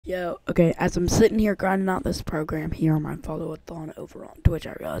Yo, okay, as I'm sitting here grinding out this program here on my follow-a-thon over on Twitch,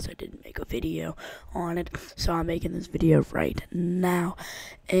 I realized I didn't make a video on it, so I'm making this video right now.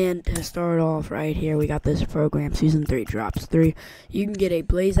 And to start off right here, we got this program, Season 3, Drops 3. You can get a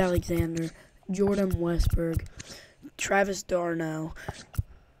Blaze Alexander, Jordan Westberg, Travis Darno,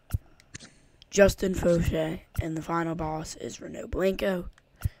 Justin Fauché, and the final boss is Renault Blanco.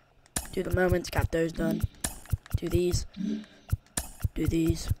 Do the moments, got those done. Do these. Do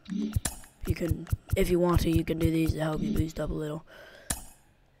these. You can, if you want to, you can do these to help you boost up a little.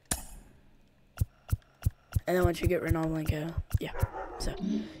 And then once you get Renault Blanco, yeah. So,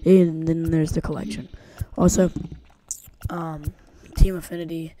 and then there's the collection. Also, Team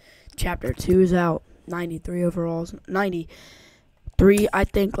Affinity Chapter 2 is out. 93 overalls. 93, I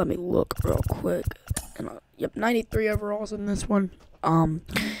think. Let me look real quick. And, yep, 93 overalls in this one.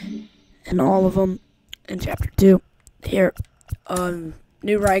 And all of them in Chapter 2. Here.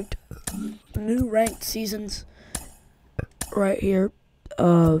 New ranked seasons right here.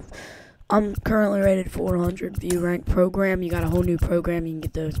 I'm currently rated 400 view ranked program. You got a whole new program. You can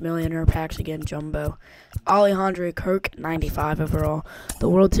get those millionaire packs again, jumbo. Alejandro Kirk, 95 overall. The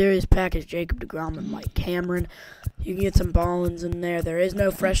World Series pack is Jacob deGrom and Mike Cameron. You can get some Ballins in there. There is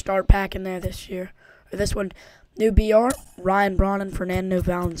no fresh start pack in there this year. Or this one. New BR, Ryan Braun and Fernando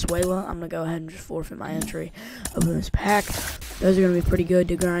Valenzuela. I'm going to go ahead and just forfeit my entry of this pack. Those are going to be pretty good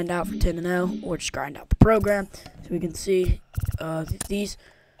to grind out for 10-0, or just grind out the program. So we can see these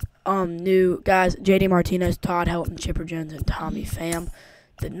new guys, JD Martinez, Todd Helton, Chipper Jones, and Tommy Pham.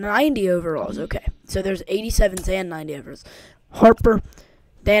 The 90 overalls, okay. So there's 87s and 90 overalls. Harper,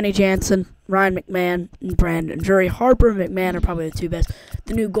 Danny Jansen, Ryan McMahon, and Brandon Drury. Harper and McMahon are probably the two best.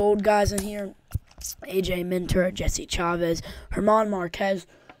 The new gold guys in here, AJ Minter, Jesse Chavez, Herman Marquez,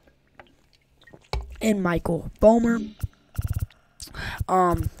 and Michael Bomer.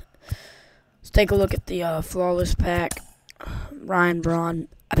 Let's take a look at the flawless pack. Ryan Braun,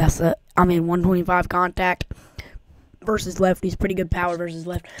 125 contact versus left. He's pretty good power versus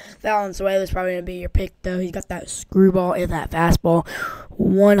left. Valenzuela's probably going to be your pick, though. He's got that screwball and that fastball.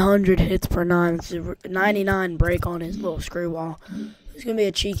 100 hits per 9. It's a 99 break on his little screwball. He's going to be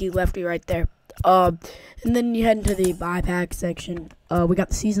a cheeky lefty right there. And then you head into the buy pack section. We got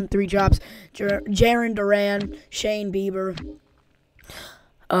the Season 3 drops. Jarren Duran, Shane Bieber,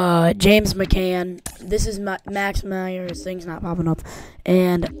 James McCann. This is Max Meyer. His thing's not popping up.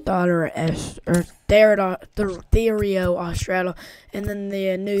 And Theorio Australia. And then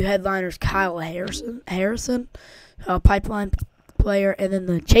the new headliners, Kyle Harrison, Pipeline player. And then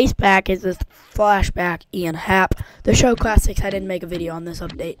the chase pack is this flashback Ian Happ. The show classics, I didn't make a video on this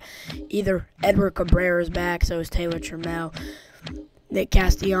update either. Edward Cabrera's back, so is Taylor Trammell, Nick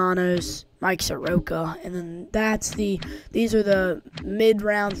Castellanos, Mike Soroka, and then these are the mid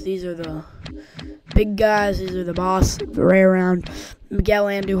rounds. These are the big guys. These are the boss, the rare round. Miguel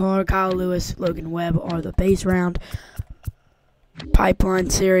Andujar, Kyle Lewis, Logan Webb are the base round. Pipeline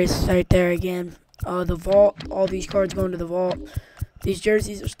series right there again. The vault, all these cards go into the vault. These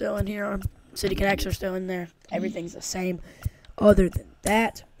jerseys are still in here. City Connects are still in there. Everything's the same other than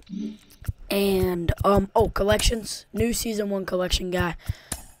that. And, collections. New Season 1 collection guy.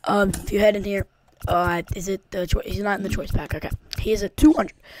 If you head in here, is it the choice? He's not in the choice pack. Okay. He is at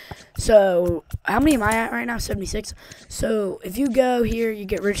 200. So, how many am I at right now? 76. So, if you go here, you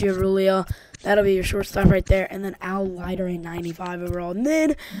get Richie Arulia. That'll be your shortstop right there. And then Al Leiter in 95 overall. And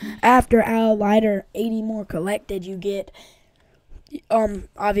then, after Al Leiter, 80 more collected, you get,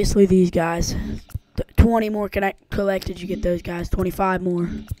 obviously these guys. 20 more collected, you get those guys. 25 more.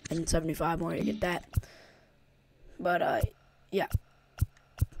 And 75 more, you get that. But, yeah.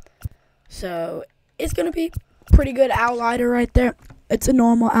 So, it's going to be pretty good Al Leiter right there. It's a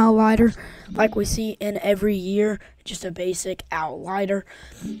normal Al Leiter, like we see in every year. Just a basic Al Leiter.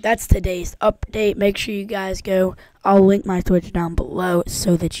 That's today's update. Make sure you guys go. I'll link my Twitch down below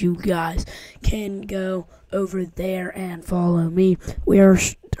so that you guys can go over there and follow me. We are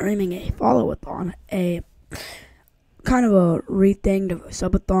streaming a follow-a-thon, a kind of a re-thing of a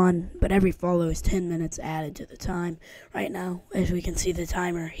subathon, but every follow is 10 minutes added to the time. Right now, as we can see the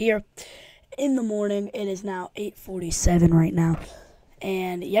timer here, in the morning, it is now 8:47 right now.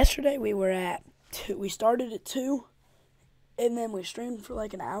 And yesterday we started at 2, and then we streamed for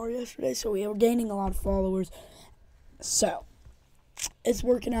like an hour yesterday, so we were gaining a lot of followers. So, it's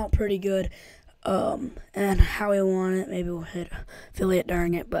working out pretty good. And how we want it, maybe we'll hit affiliate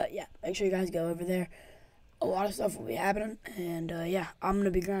during it, but yeah, make sure you guys go over there. A lot of stuff will be happening, and yeah, I'm going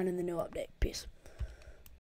to be grinding the new update. Peace.